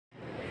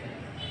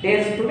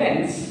Dear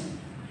students,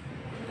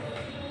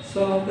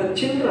 so the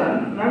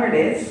children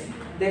nowadays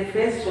they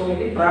face so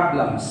many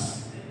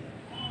problems.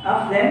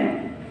 Of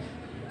them,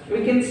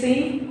 we can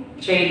see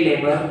child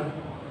labor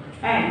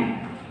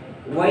and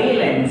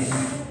violence.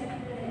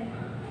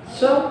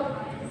 So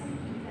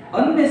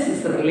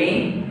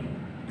unnecessarily,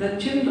 the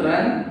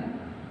children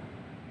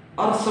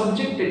are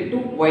subjected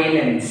to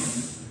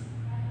violence.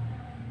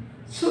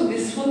 So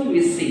this one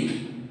we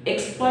see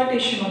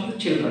exploitation of the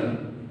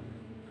children,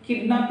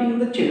 kidnapping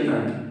the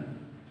children,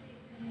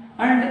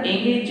 and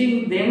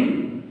engaging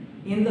them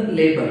in the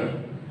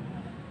labor.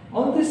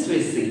 All this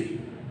we see.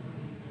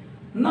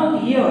 Now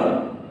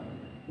here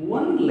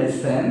one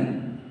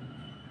lesson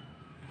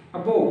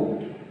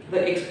about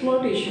the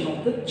exploitation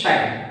of the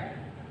child.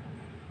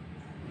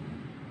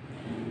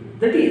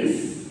 That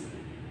is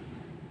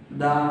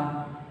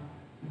the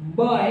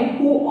boy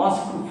who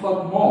asked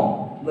for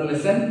more. The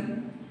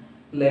lesson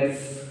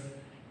let's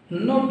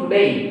know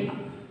today.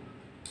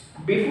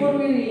 Before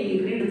we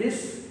read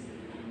this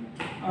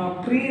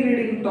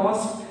pre-reading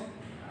task,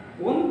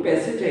 one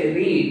passage I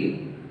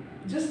read,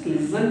 just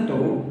listen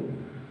to.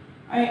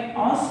 I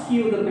ask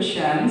you the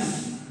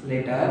questions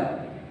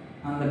later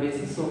on the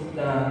basis of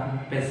the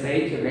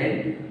passage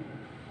read.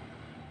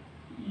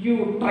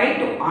 You try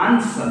to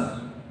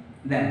answer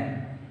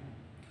them.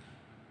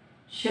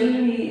 Shall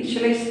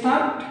I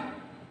start?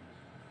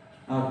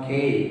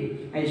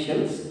 Okay, I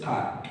shall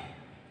start.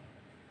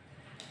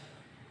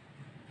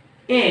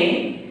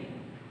 A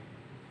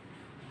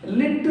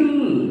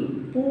little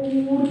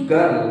poor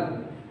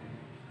girl.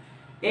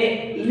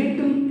 A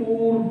little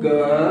poor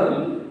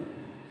girl.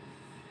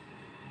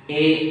 A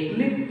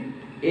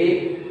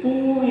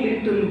poor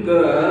little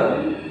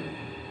girl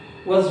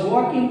was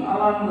walking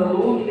along the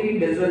lonely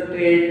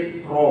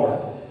deserted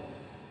road.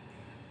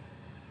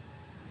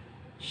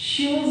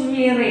 She was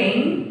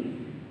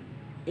wearing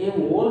a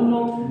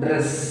worn-out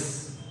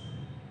dress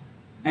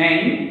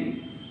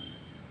and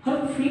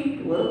her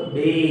feet were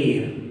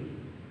bare.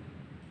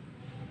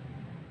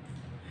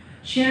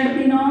 She had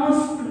been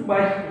asked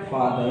by her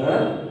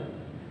father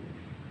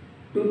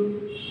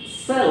to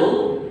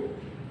sell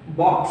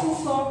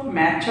boxes of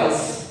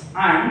matches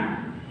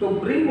and to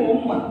bring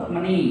home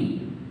money.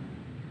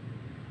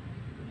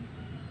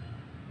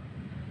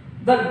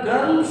 The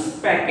girl's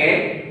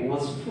packet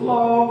was full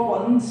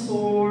of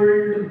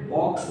unsold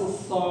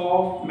boxes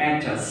of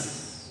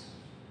matches.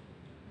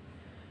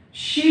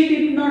 She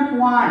did not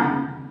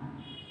want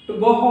to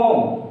go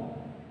home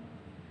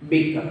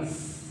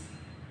because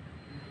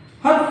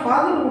her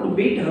father would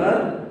beat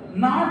her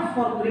not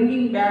for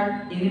bringing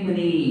back any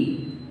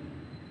money.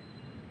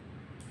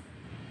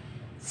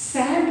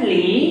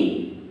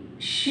 Sadly,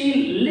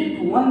 she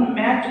lit one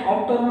match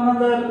after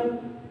another.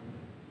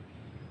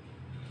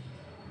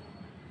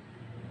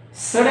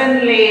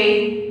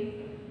 Suddenly,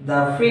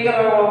 the figure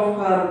of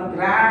her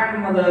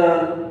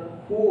grandmother,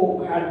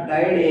 who had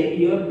died a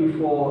year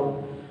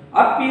before,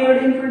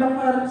 appeared in front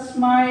of her,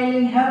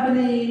 smiling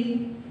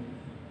happily.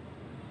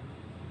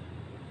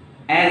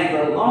 As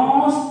the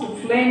last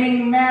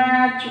flaming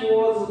match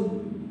was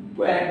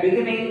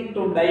beginning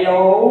to die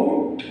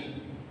out,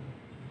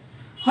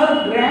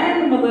 her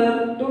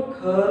grandmother took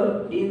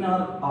her in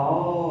her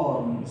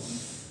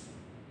arms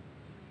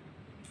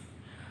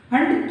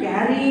and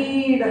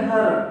carried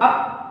her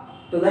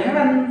up to the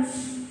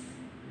heavens.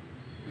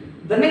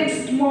 The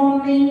next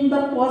morning,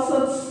 the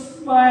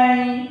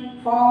passers-by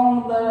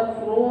found the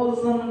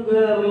frozen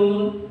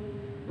girl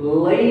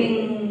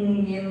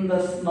lying in the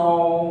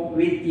snow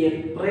with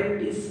a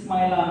pretty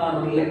smile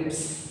on her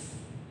lips.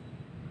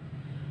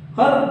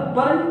 Her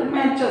burnt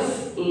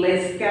matches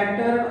lay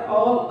scattered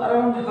all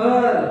around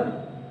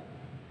her.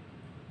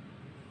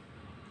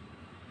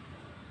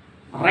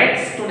 Right,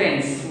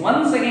 students,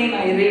 once again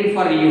I read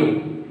for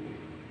you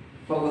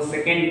for the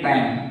second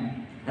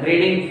time.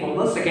 Reading for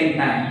the second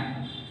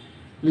time.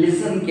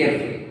 Listen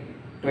carefully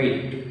to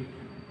it.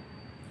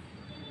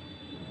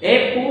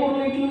 A poor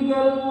little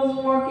girl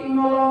was walking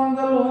along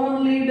the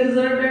lonely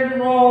deserted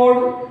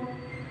road.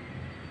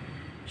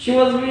 She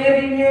was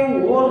wearing a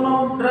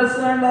worn-out dress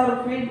and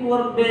her feet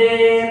were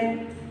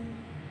bare.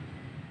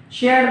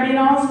 She had been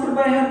asked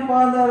by her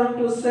father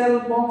to sell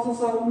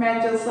boxes of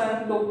matches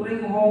and to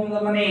bring home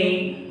the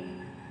money.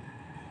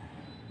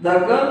 The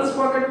girl's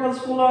pocket was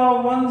full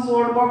of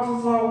unsold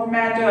boxes of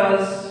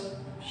matches.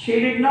 She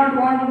did not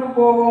want to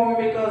go home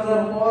because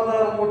her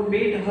father would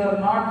beat her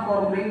not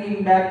for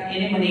bringing back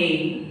any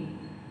money.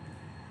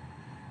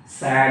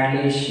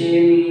 Sadly,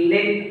 she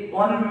lit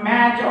one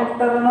match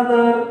after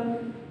another.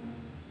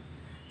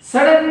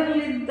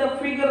 Suddenly, the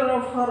figure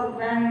of her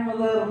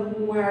grandmother,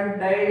 who had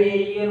died a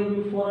year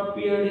before,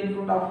 appeared in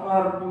front of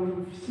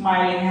her,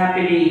 smiling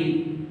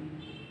happily.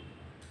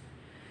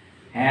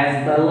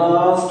 As the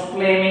last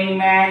flaming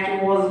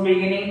match was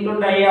beginning to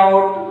die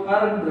out,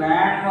 her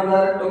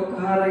grandmother took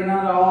her in her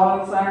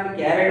arms and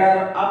carried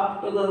her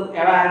up to the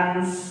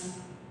heavens.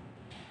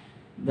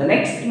 The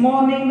next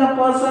morning, the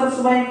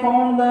passers-by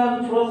found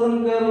the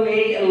frozen girl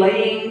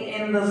lying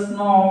in the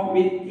snow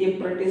with a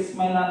pretty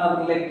smile on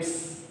her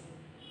lips.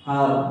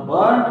 Her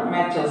burnt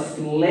matches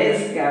lay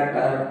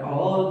scattered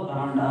all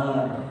around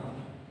her.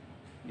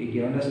 Did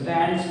you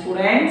understand,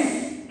 students?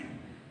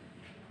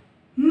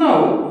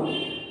 Now,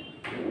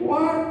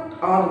 what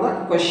are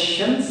the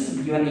questions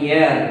given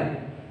here?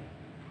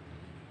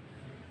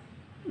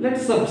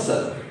 Let's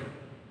observe.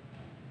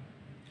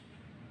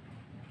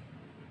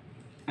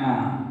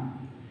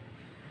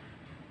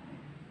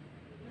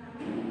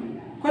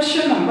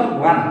 Question number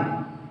 1.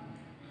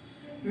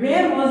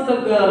 Where was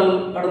the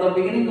girl at the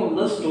beginning of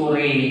the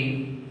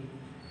story?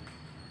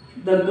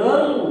 The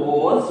girl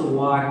was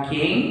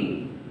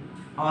walking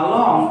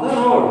along the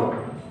road.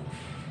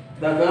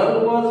 The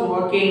girl was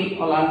walking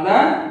along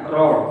the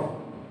road.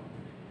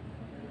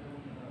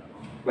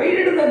 Why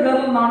did the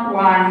girl not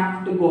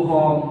want to go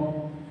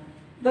home?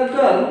 The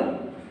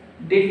girl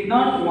did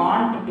not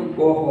want to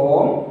go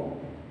home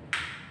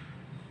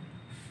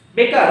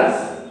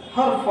because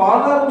her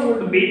father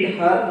would beat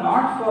her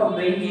not for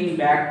bringing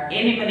back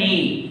any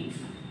money.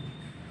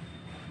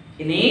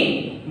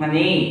 Any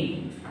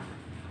money.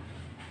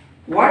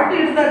 What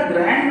did the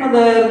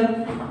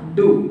grandmother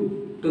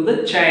do to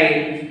the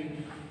child?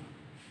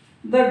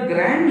 The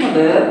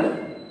grandmother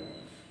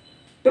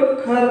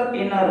took her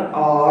in her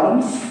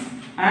arms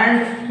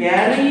and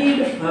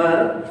carried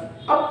her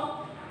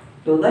up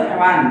to the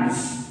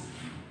heavens.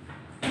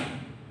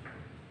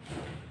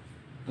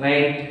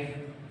 Right?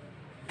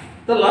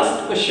 The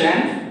last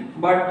question,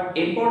 but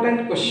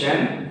important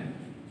question.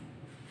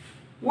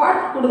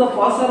 What could the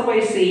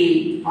passerby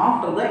see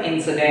after the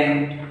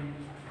incident?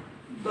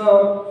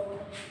 The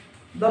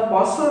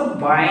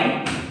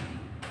passerby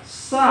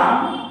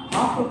saw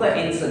after the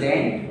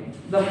incident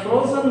the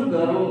frozen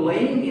girl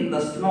lying in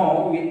the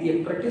snow with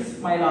a pretty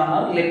smile on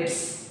her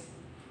lips.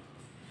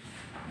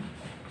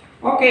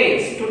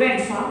 Okay,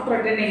 students, after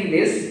attending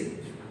this,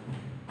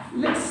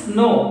 let's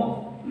know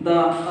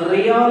the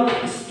real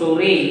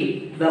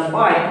story, the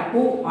boy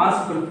who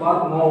asked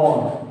for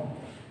more.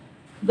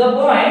 The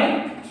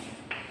boy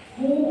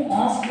who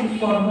asked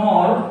for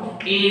more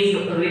is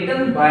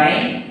written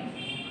by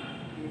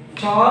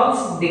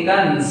Charles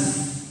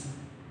Dickens.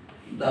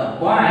 The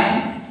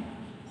boy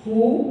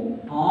who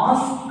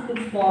asked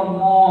for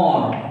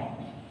more.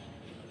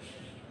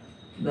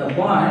 The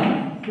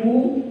boy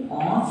who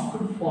asked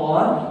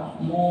for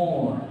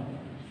more.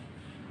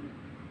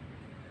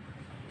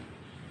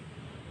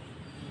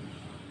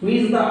 Who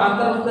is the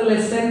author of the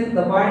lesson?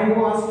 The boy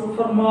who asked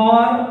for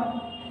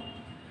more?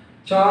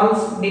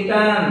 Charles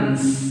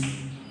Dickens.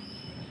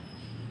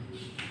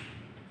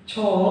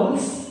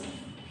 Charles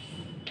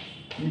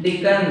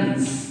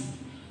Dickens.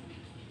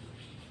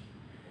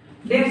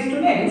 Dear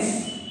students,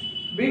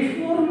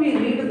 before we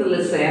read the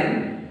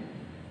lesson,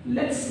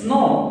 let's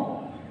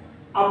know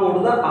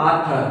about the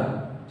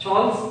author,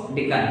 Charles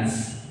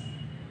Dickens.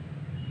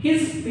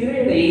 His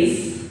period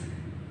is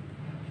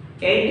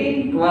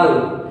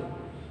 1812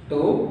 to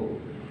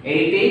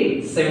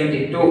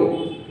 1872.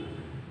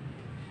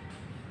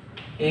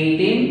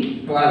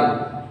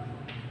 1812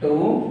 to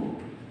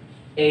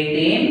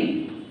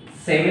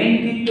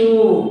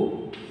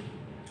 1872.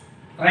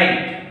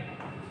 Right.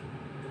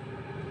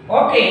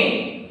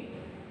 Okay.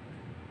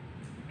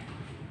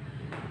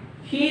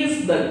 He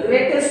is the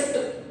greatest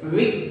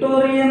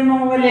Victorian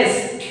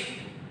novelist.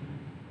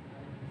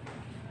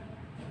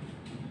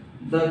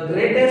 The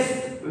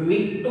greatest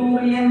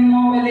Victorian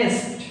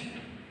novelist.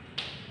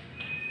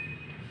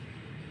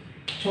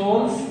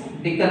 Charles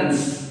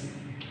Dickens.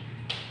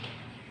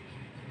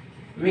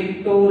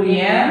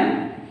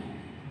 Victorian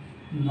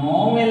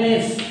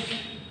novelist.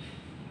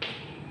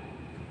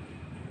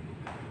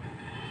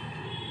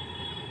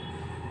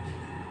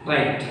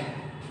 Right.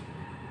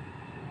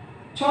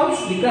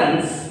 Charles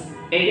Dickens,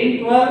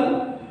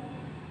 1812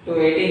 to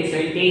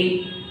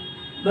 1870,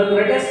 the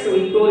greatest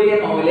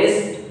Victorian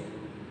novelist,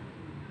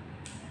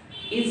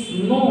 is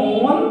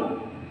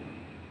known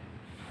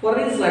for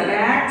his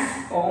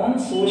attacks on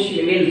social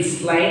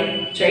evils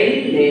like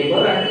child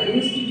labor and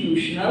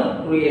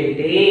institutional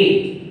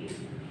cruelty.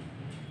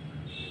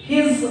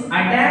 His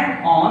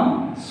attack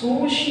on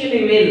social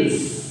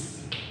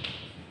evils.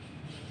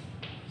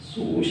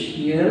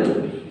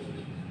 Social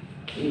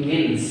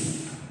evils.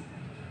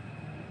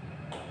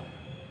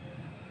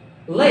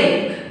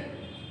 Like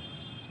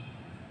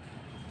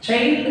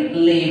child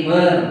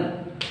labor.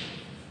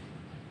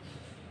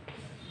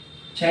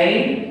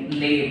 Child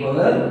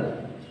labor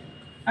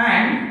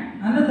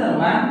and another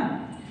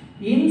one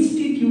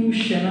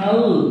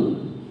institutional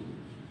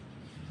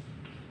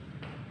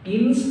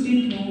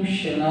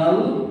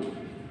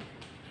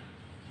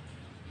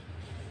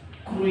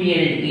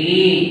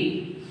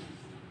cruelty.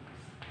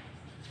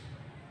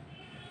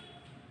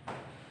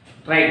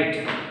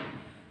 Right.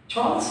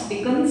 Charles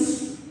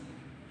Dickens,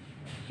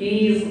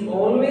 he is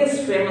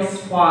always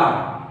famous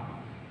for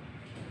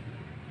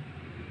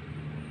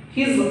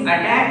his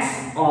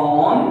attacks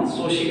on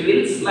social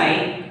evils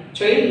like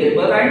child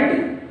labor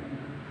and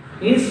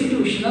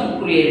institutional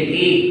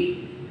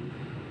cruelty.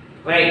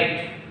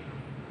 Right.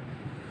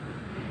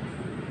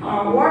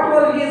 What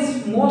were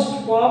his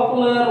most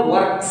popular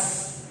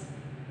works?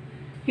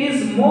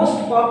 His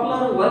most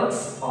popular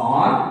works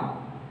are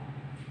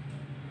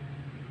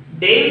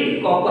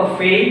David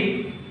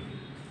Copperfield,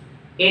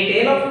 A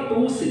Tale of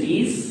Two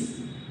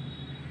Cities,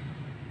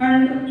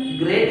 and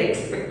Great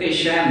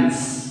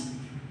Expectations.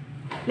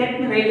 Let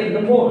me write on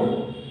the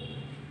board.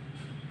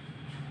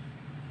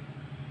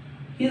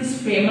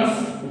 His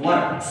famous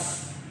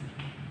works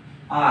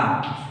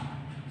are: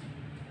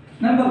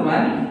 number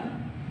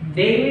 1,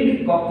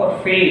 David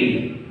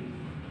Copperfield.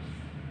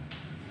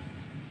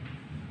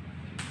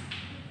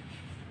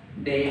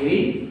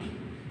 David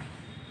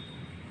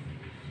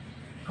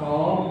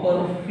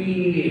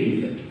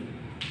Copperfield.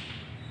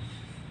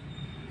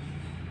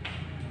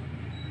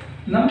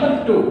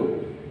 Number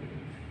 2,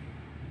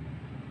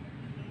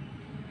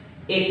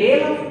 A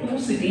Tale of Two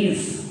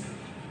Cities.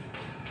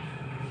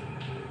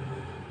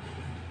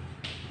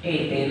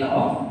 A Tale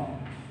of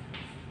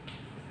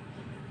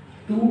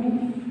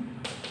Two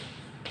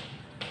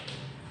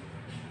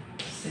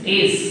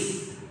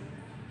Cities.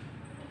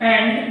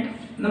 And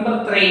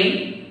number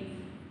 3,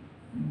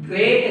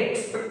 Great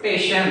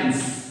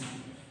Expectations.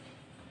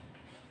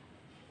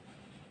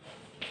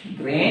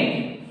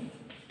 Great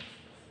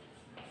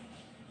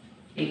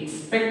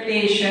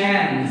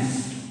Expectations.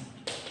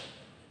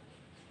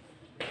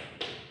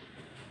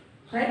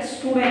 Right,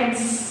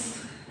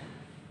 students?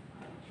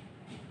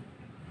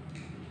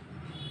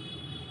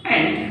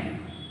 And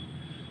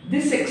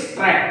this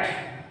extract,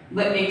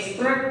 the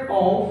extract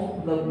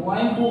of The Boy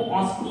Who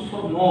Asked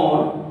for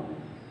More,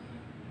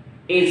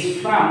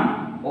 is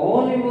from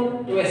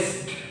Oliver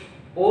Twist.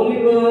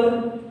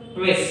 Oliver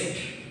Twist.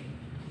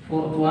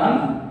 Fourth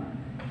one,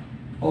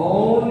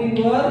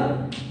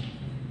 Oliver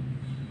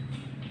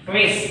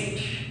Twist.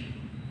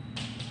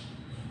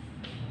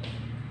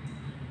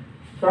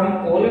 From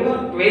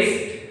Oliver Twist.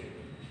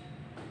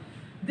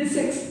 This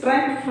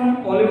extract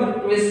from Oliver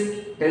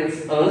Twist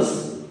tells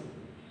us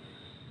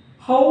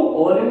how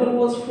Oliver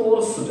was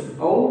forced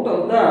out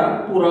of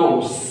the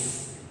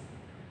poorhouse.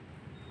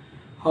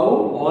 How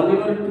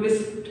Oliver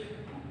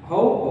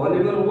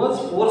was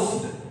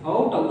forced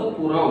out of the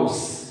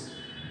poorhouse.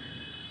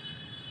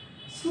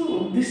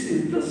 So this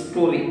is the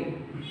story.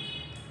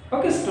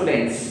 Okay,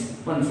 students.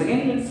 Once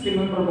again, let's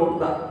remember about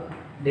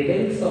the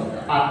details of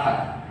the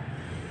author.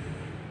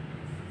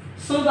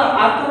 So the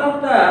author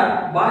of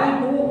The Boy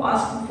Who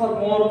Asked for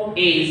More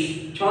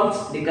is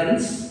Charles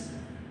Dickens,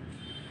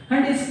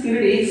 and his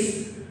period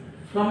is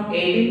from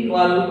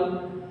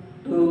 1812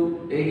 to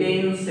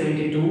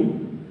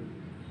 1872,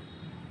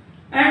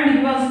 and he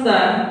was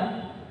the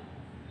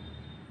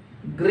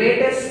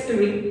greatest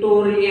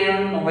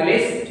Victorian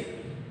novelist.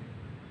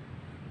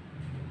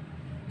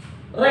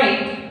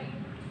 Right?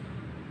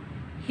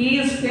 He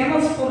is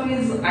famous for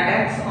his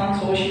attacks on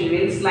social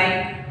evils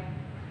like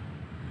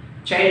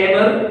child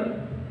labor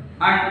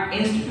and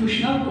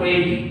institutional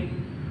cruelty.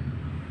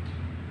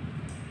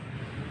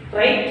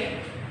 Right?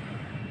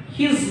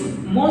 His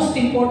most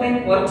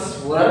important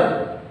works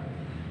were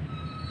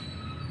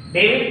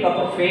David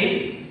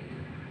Copperfield,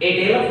 A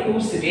Tale of Two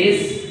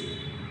Cities,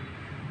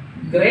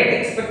 Great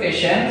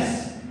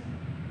Expectations,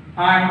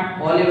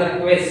 and Oliver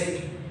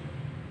Twist.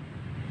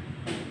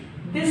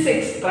 This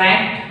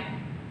extract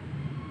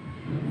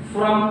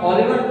from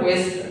Oliver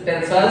Twist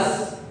tells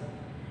us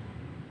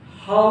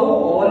how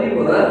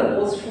Oliver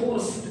was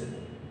forced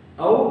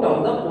out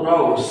of the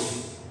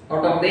poorhouse.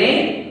 Out of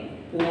the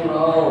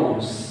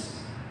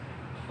poorhouse.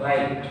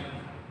 Right.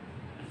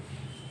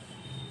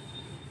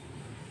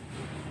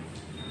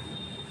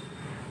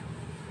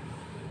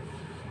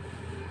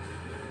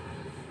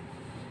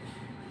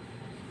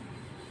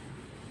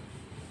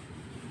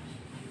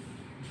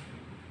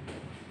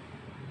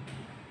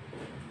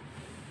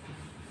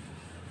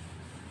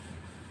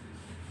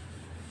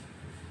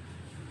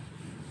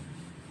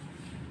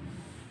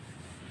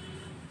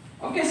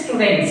 Okay,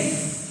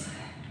 students.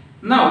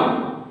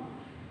 Now,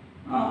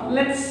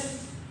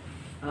 let's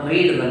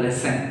read the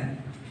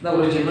lesson, the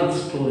original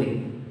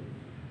story.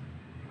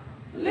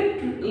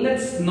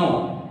 Let's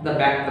know the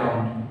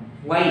background,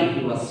 why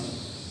he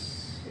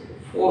was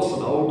forced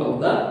out of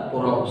the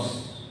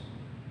poorhouse.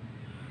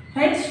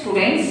 Right,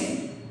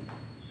 students?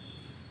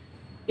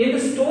 In the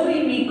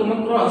story, we come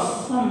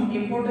across some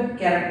important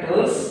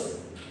characters.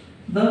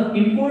 The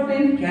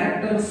important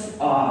characters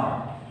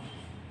are,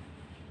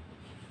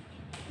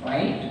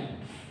 right?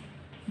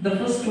 The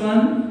first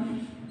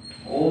one,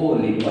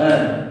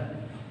 Oliver.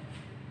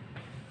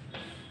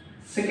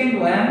 Second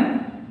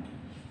one,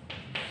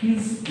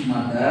 his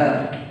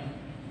mother.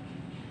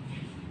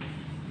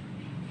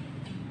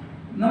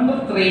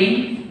 Number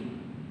 3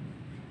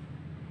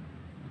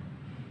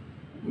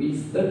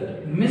 is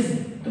that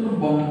Mr.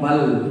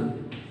 Bumble.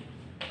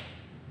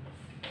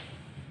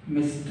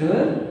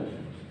 Mr.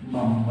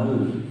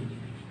 Bumble.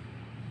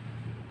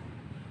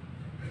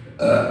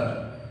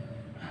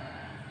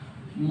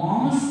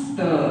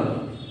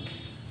 Master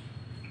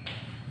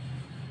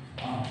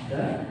of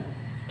the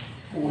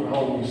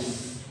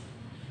poorhouse.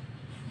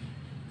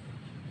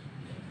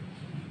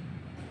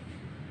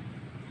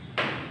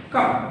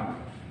 Come,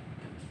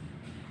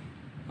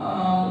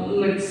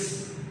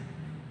 let's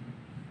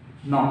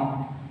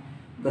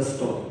the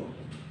story.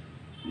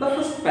 The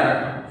first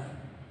paragraph.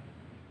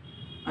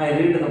 I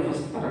read the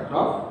first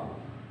paragraph.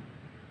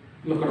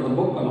 Look at the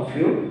book, all of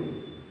you.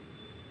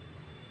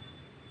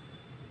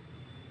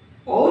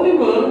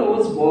 Oliver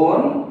was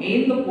born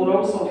in the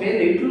poorhouse of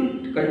a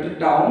little country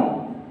town.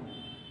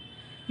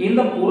 In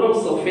the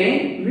poorhouse of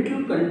a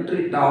little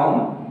country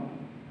town,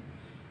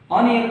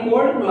 on a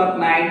cold black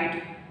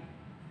night,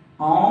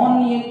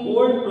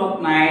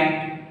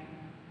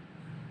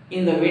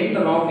 in the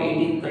winter of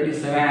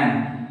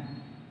 1837.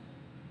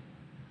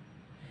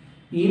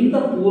 In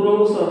the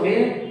poorhouse of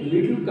a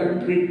little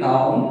country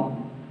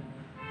town,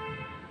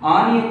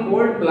 on a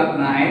cold black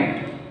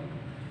night,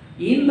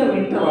 in the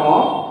winter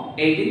of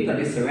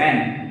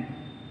 1837.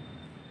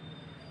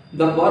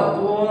 The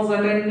birth was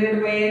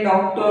attended by a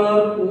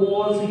doctor who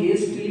was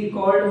hastily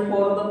called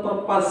for the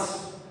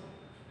purpose.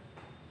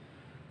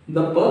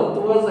 The birth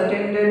was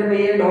attended by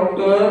a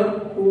doctor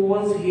who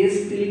was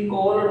hastily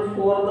called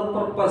for the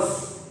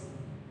purpose,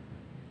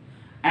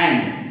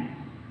 and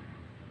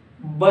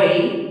by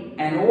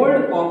an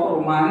old pauper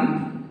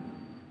woman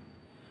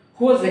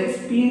who was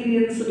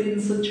experienced in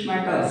such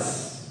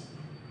matters,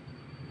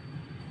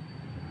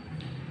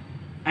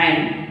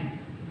 and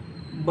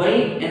by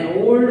an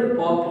old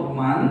pauper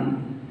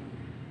woman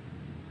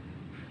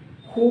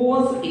who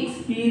was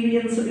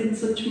experienced in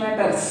such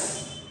matters.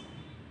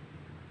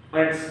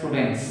 Right,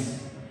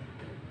 students,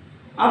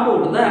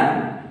 about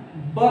the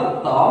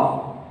birth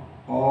of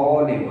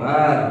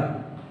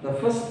Oliver. The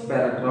first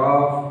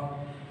paragraph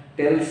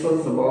tells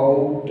us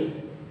about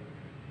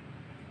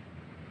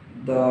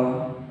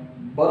the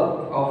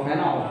birth of an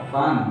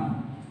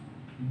orphan.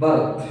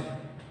 Birth.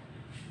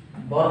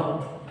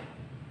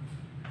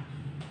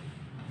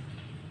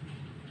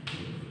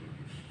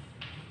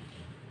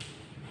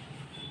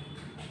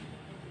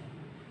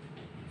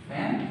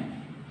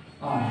 An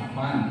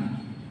orphan.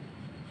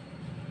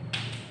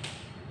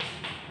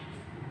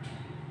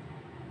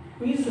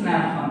 Who is an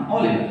orphan?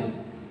 Oliver.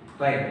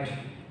 Right.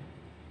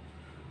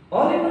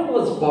 Oliver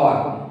was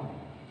born.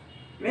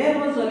 Where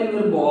was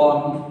Oliver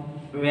born?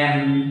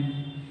 When?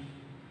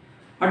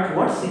 At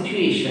what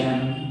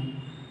situation?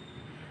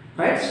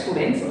 Right,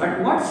 students?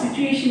 At what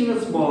situation he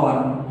was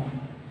born?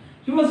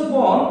 He was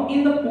born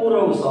in the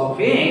poorhouse of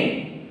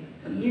a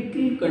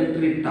little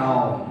country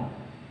town.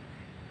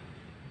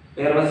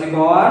 Where was he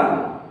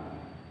born?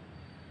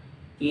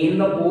 In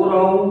the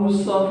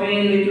poorhouse of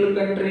a little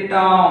country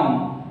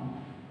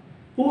town.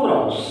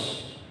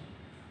 Poorhouse.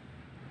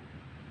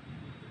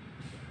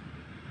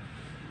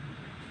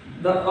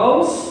 The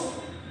house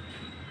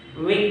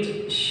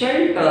which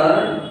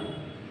sheltered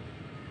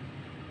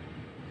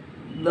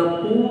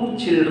the poor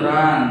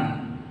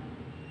children.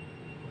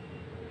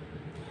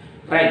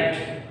 Right.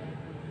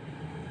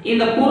 In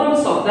the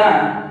poorhouse of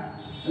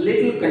the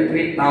little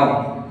country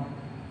town.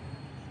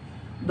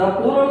 The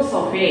poorhouse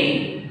of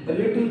a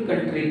little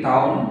country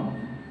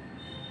town,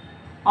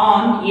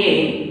 on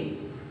a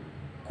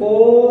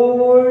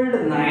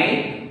cold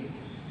night,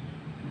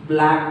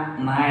 black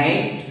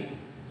night,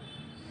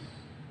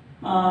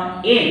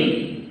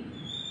 in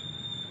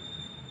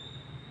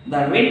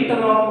the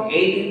winter of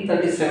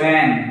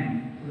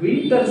 1837,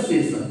 winter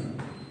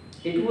season.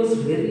 It was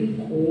very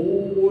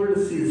cold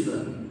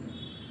season.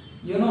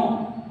 You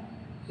know,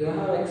 you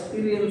have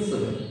experienced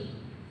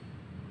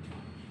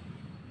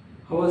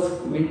how was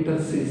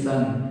winter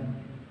season,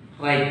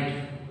 right?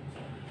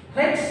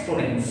 Right,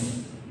 students.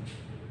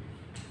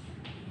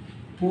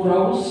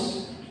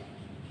 Poorhouse.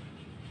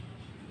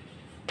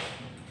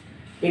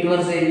 It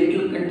was a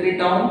little country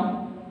town.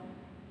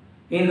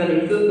 In the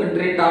little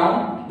country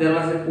town, there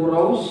was a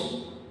poorhouse.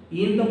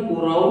 In the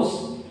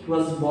poorhouse, he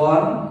was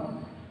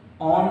born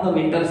on the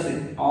winter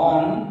season,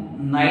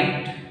 on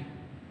night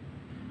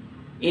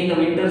in the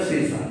winter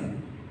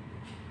season,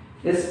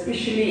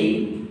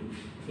 especially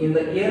in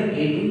the year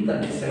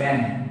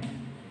 1837.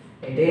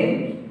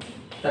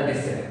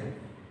 1837.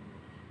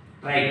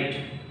 Right.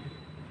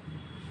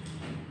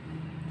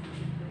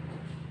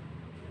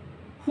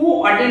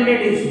 Who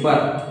attended his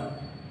birth?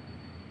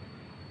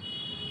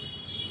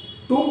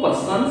 Two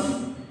persons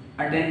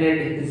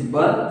attended his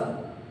birth.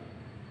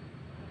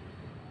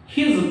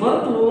 His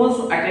birth was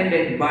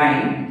attended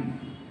by,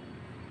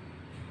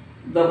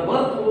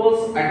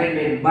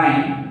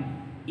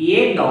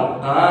 a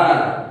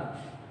doctor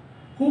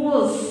who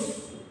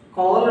was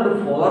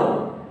called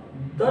for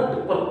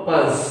that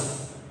purpose.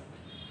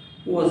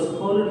 The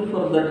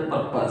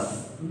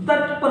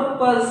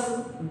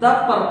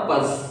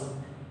purpose.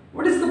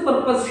 What is the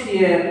purpose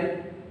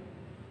here?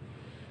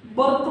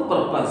 Birth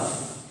purpose.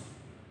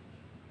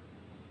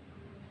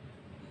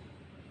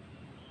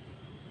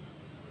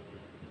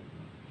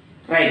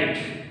 Right.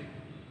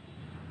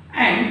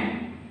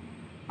 And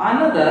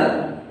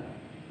another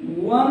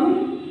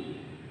one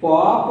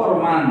pauper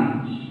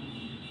man,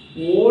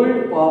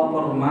 old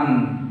pauper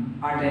man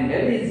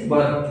attended his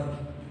birth.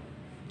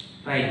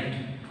 Right.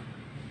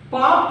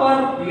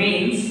 Pauper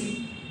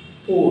means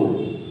poor.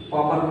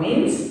 Pauper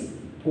means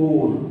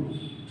poor.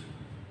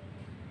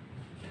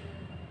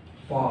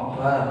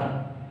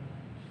 Pauper.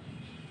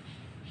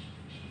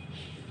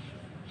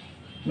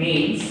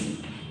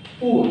 means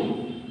poor,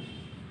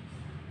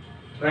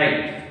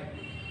 right?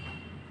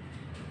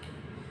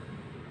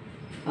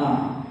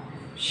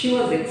 She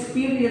was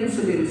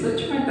experienced in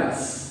such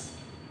matters,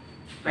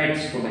 right,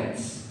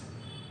 students?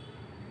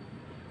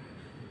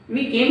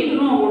 We came to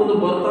know about the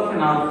birth of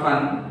an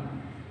orphan,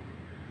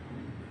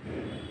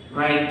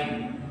 right?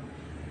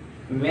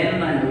 When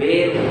and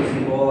where was he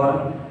born?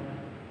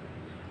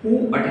 Who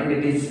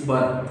attended his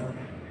birth?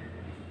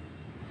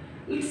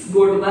 Let's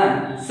go to the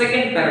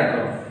second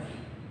paragraph.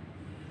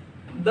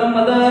 The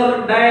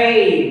mother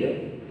died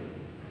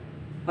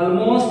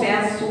almost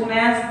as soon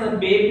as the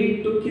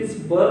baby took his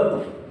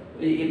birth.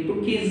 It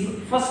took his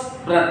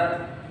first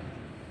breath.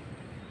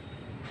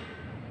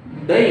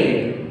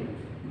 Died.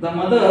 The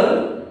mother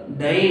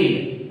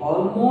died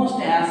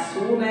almost as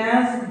soon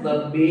as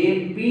the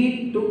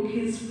baby took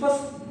his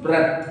first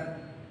breath.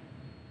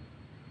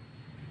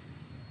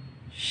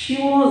 She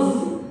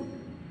was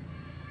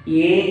a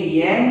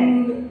young,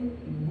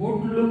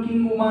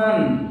 good-looking woman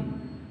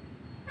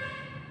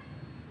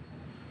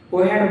who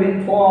had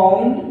been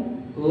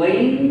found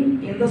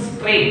lying in the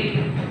street.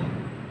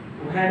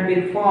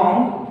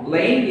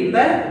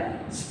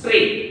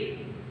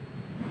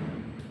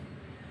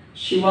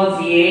 She was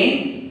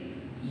a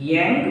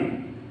young,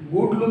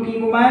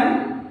 good-looking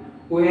woman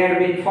who had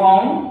been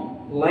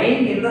found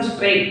lying in the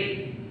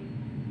street.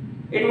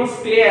 It was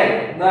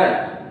clear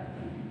that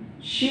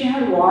she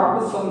had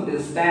walked some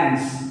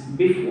distance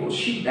before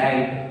she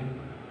died.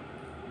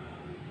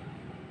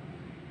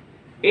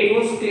 It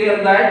was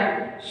clear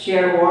that she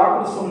had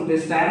walked some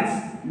distance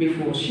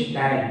before she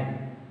died.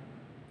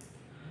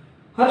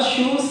 Her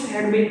shoes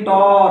had been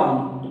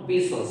torn to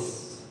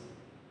pieces.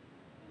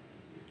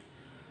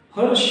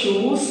 Her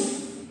shoes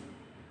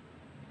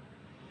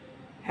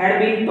had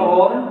been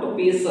torn to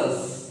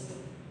pieces.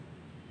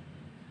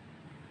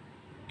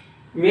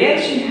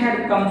 Where she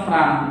had come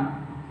from,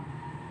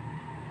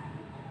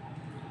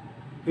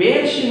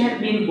 where she had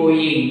been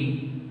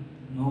going,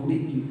 nobody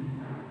knew.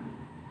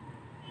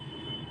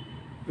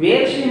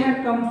 Where she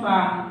had come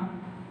from,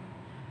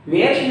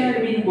 where she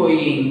had been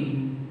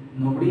going,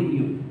 nobody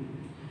knew.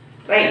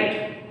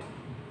 Right?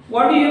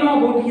 What do you know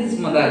about his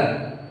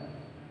mother?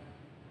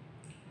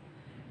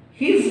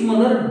 His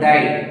mother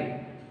died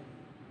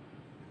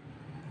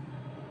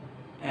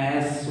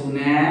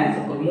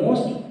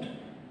almost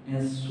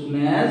as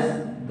soon as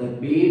the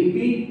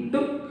baby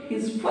took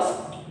his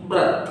first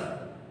breath.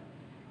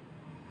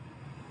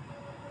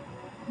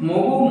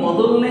 ಮಗು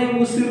ಮೊದಲನೇ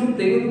ಉಸಿರು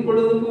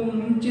ತೆಗೆದುಕೊಳ್ಳುವುದಕ್ಕೂ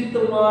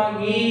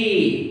ಮುಂಚಿತವಾಗಿ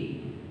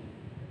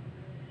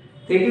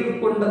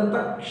ತೆಗೆದುಕೊಂಡ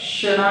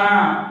ತಕ್ಷಣ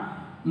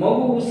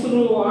ಮಗು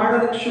ಉಸಿರು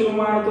ಆಡೋದಕ್ಕೆ ಶುರು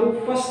ಮಾಡಿತು.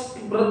 ಫಸ್ಟ್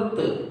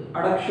ಬ್ರೆತ್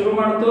ಆಡೋಕ್ಕೆ ಶುರು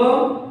ಮಾಡಿತು.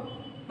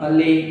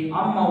 ಅಲ್ಲಿ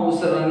ಅಮ್ಮ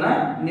ಉಸಿರನ್ನ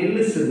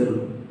ನಿಲ್ಲಿಸಿದರು.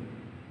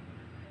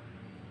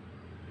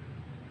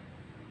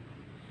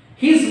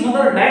 His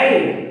mother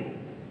died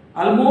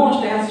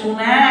almost as soon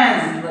as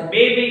the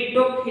baby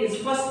took his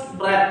first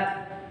breath.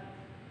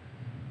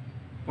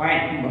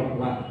 Point number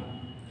 1.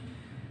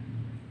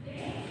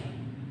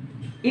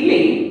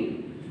 ಇಲ್ಲಿ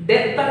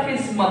ಡೆತ್ ಆಫ್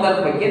ಹಿಸ್ ಮದರ್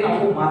ಬಗ್ಗೆ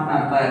ನಾವು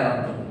ಮಾತನಾಡ್ತಾ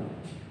ಇರೋದು.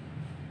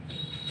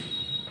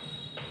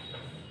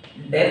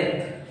 Death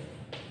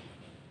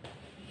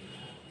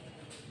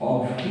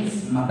of his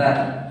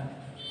mother,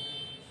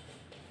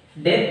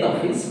 death of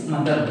his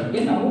mother ಬಗ್ಗೆ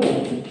ನಾವು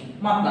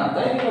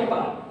ಮಾತನಾಡ್ತಾ ಇದ್ದೀವಪ್ಪ.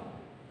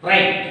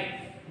 Right.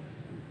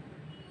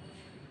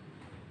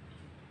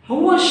 How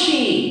was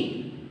she?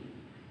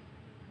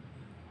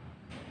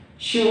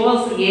 She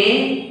was a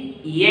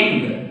young,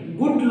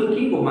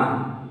 good-looking woman.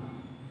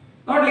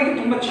 ನೋಡ್ಲಿಕ್ಕೆ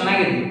ತುಂಬಾ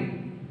ಚೆನ್ನಾಗಿದೆ.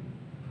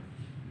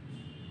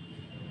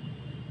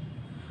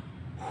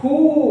 Who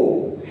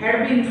had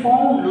been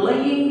found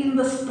lying in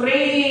the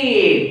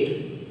street.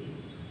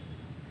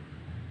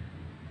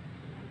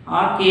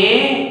 ಆಕೆ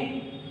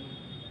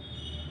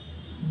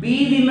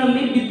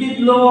ಬೀದಿನಲ್ಲಿ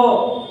ಬಿದ್ದಿದ್ಲು.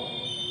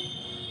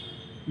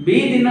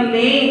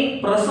 ಬೀದಿನಲ್ಲಿ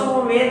ಪ್ರಸವ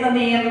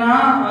ವೇದನೆಯನ್ನ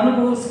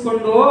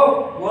ಅನುಭವಿಸಿಕೊಂಡು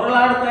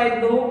ಹೊರಲಾಡ್ತಾ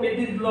ಇದ್ದು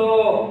ಬಿದ್ದಿದ್ಲು.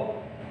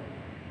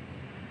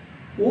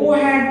 Who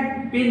had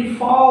been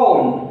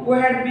found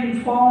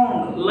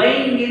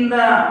lying in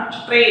the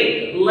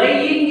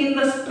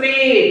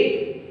street,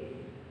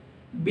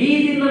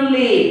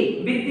 ಬೀದಿನಲ್ಲಿ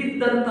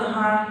ಬಿದ್ದಿದ್ದಂತಹ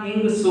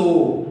ಹೆಂಗಸು.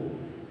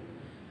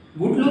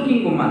 Good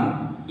looking woman,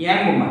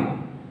 Young woman.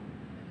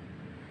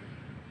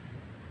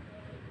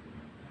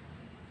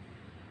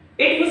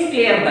 It was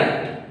clear that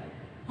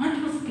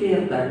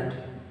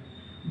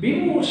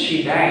before she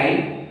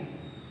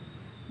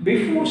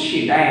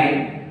died,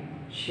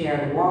 she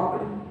had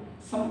walked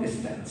some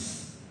distance.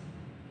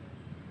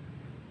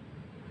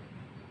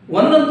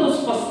 ಒಂದಂತೂ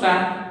ಸ್ಪಷ್ಟ,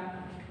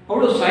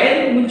 ಅವಳು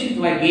ಸಾಯೋದಕ್ಕೆ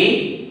ಮುಂಚಿತವಾಗಿ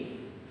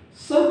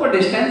ಸ್ವಲ್ಪ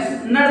distance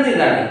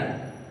ನಡೆದಿದ್ದಾಳೆ.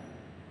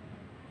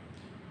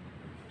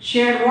 She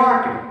had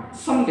walked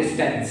some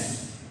distance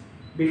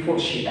before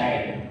she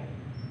died.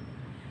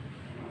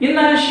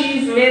 She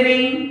is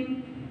wearing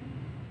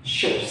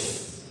shoes.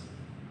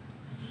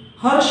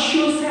 Her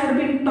shoes had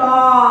been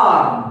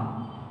torn.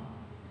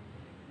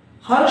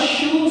 Her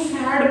shoes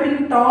had been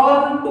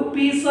torn to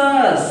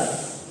pieces.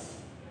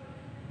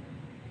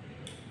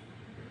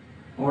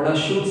 ಅವಳ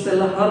shoes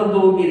ಎಲ್ಲ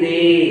ಹರಿದೋಗಿದೆ.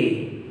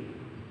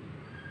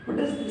 What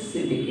does this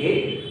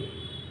indicate?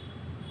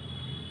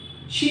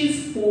 She is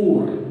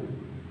poor.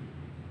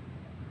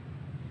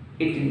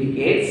 It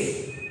indicates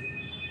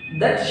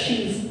that she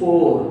is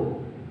poor.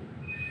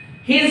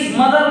 His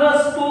mother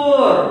was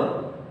poor.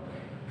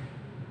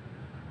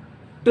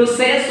 To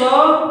say so,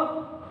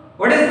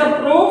 what is the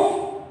proof?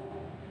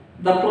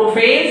 The proof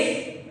is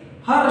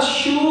her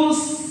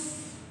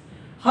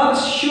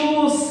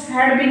shoes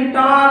had been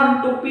torn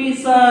to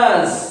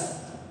pieces.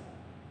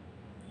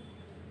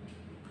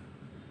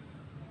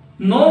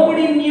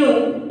 Nobody knew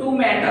two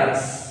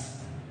matters.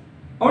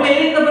 ಅವಳು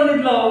ಎಲ್ಲಿಂದ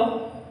ಬಂದಿದ್ಲು?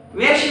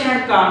 Where she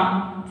had come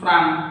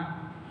from?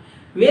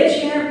 Where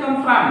she had come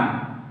from?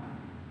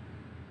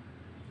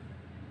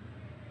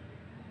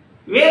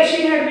 Where she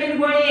had been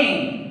going?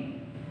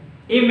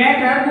 ಈ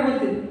matter ಯಾರಿಗೂ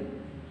ಗೊತ್ತಿಲ್ಲ.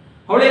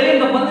 ಅವಳು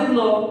ಎಲ್ಲಿಂದ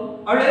ಬಂದಿದ್ಲು,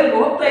 ಅವಳು ಎಲ್ಲಿಗೆ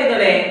ಹೋಗ್ತಾ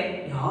ಇದ್ದಾಳೆ,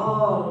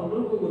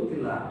 ಯಾರೊಬ್ಬರಿಗೂ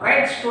ಗೊತ್ತಿಲ್ಲ.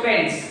 Right,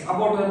 students,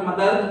 about her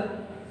mother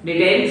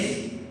details.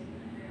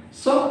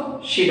 So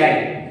she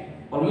died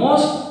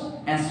almost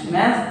as soon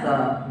as the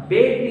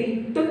baby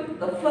took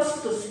the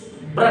first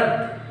breath.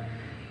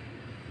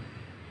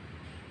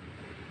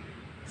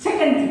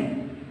 Second thing,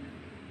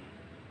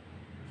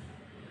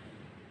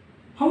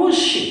 how was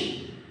she?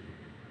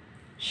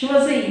 She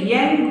was a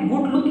young,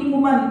 good-looking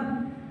woman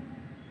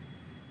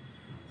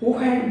who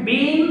had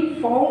been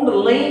found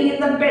laying in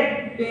the bed,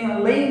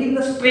 laying in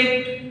the street.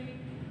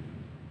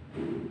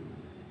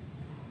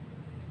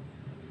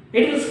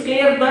 It was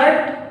clear that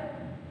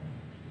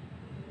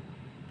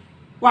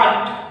what?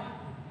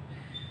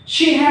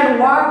 She had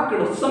walked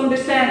some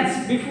distance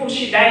before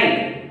she died,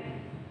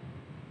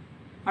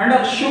 and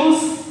her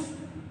shoes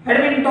had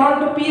been torn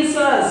to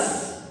pieces,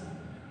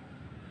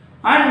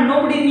 and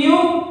nobody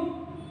knew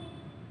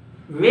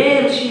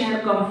where she had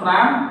come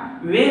from,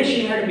 where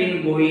she had been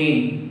going.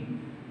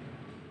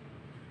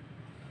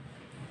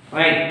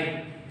 Right?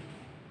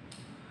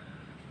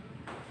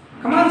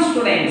 Come on,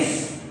 students.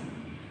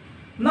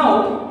 Now,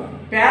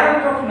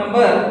 paragraph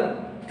number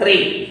 3.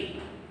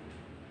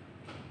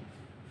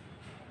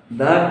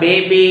 The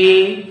baby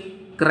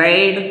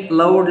cried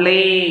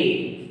loudly.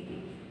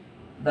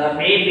 The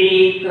baby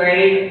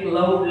cried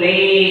loudly.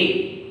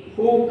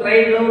 Who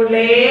cried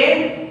loudly?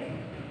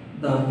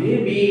 The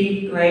baby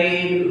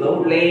cried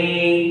loudly.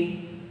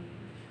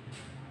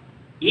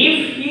 If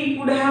he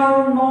could have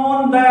known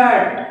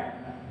that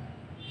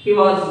he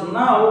was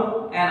now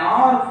an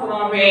orphan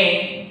of a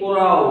poor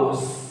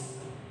house,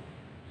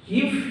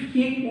 if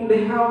he could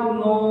have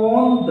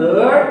known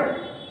that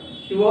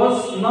he was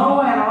now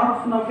an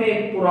orphan of a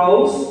poor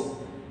house,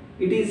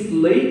 it is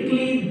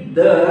likely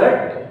that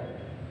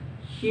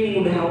he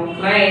would have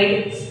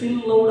cried still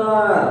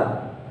louder,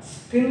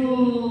 still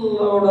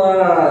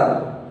louder,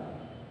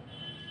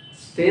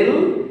 still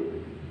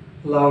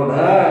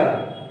louder.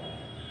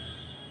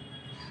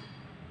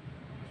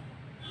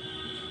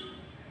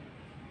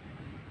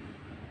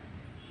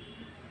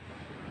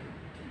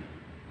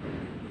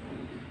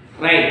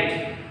 Right.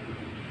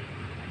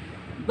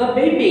 The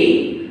baby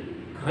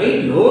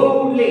cried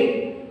loudly.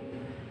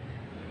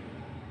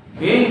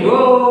 ಏನ್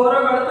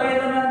ಜೋರಾಗಿ ಅಳ್ತಾ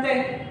ಇದ್ದಾನಂತೆ,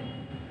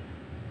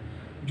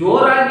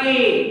 ಜೋರಾಗಿ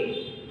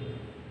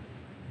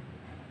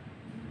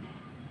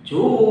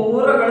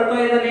ಅಳ್ತಾ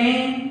ಇದ್ದಾನೆ,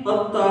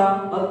 ಅತ್ತ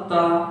ಅತ್ತ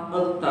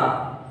ಅತ್ತ.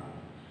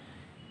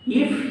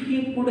 If he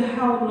could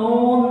have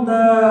known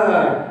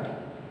that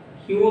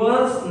he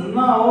was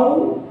now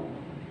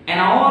an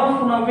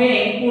orphan of a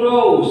poor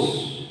house,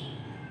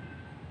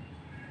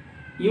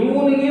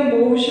 ಇವನಿಗೆ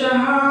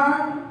ಬಹುಶಃ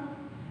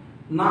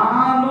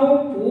ನಾನು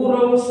ಪೂರ್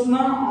ಹೌಸ್ನ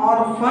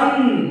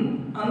ಆರ್ಫನ್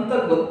ಅಂತ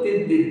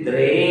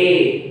ಗೊತ್ತಿದ್ದಿದ್ರೆ,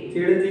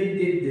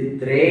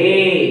 ತಿಳಿದಿದ್ದಿದ್ರೆ,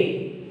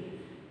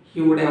 he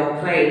would have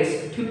cried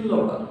still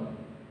louder.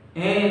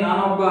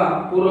 ನಾನೊಬ್ಬ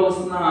ಪೂರ್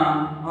ಹೌಸ್ನ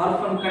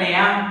ಆರ್ಫನ್ ಕಣೆಯ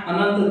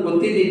ಅನ್ನೋದು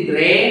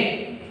ಗೊತ್ತಿದ್ದಿದ್ರೆ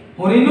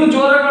ಅವನಿನ್ನೂ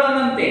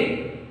ಜೋರಗಳನ್ನಂತೆ.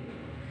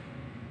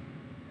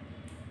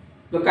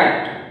 Look at,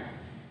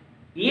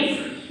 if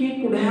he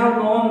could have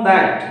known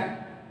that,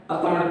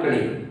 ಅರ್ಥ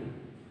ಮಾಡ್ಕೊಳ್ಳಿ.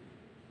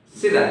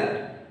 See that.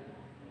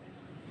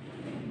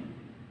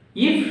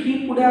 If he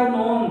could have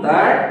known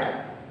that,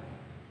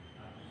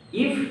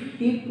 if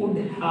he could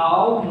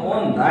have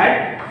known that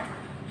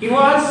he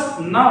was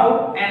now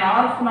an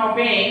orphan of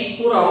a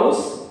poor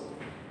house,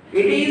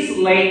 it is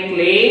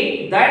likely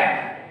that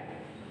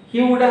he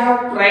would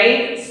have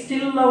cried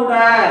still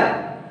louder.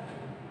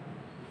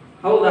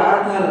 How the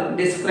author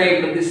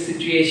described this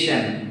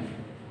situation.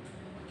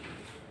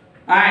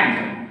 And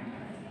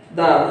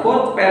the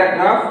fourth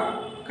paragraph,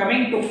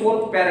 coming to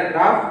fourth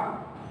paragraph,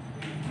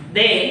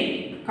 they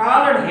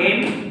called him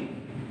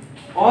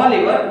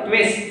Oliver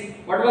Twist.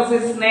 What was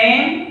his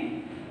name?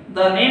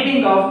 The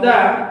naming of the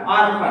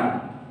orphan.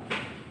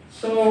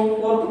 So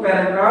fourth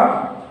paragraph,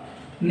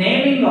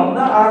 naming of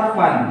the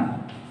orphan.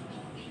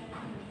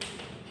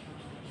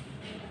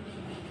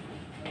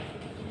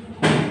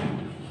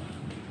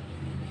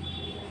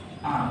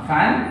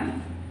 Orphan.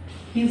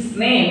 His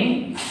name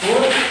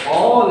was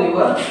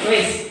Oliver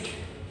Twist.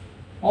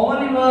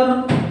 Oliver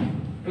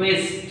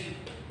Twist.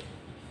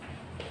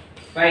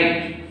 Right.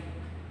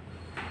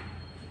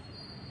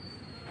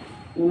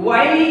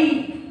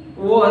 Why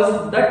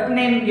was that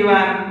name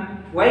given?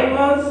 Why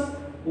was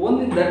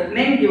only that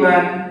name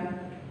given?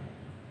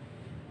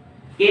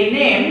 A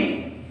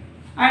name,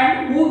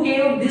 and who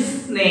gave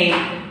this name?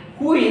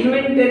 Who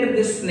invented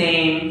this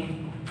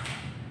name?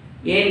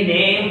 A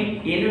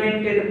name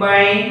invented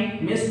by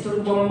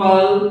Mr.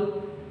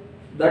 Bumble,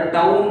 the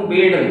town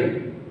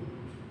beadle.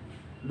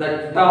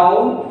 The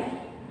town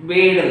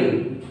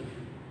beadle.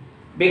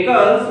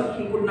 Because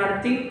he could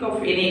not think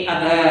of any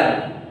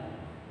other.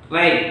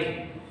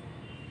 Right.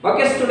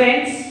 Okay,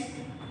 students.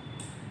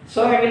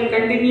 So I will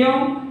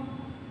continue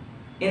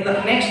in the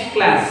next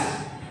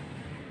class.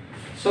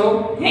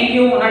 So thank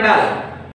you, Nadal.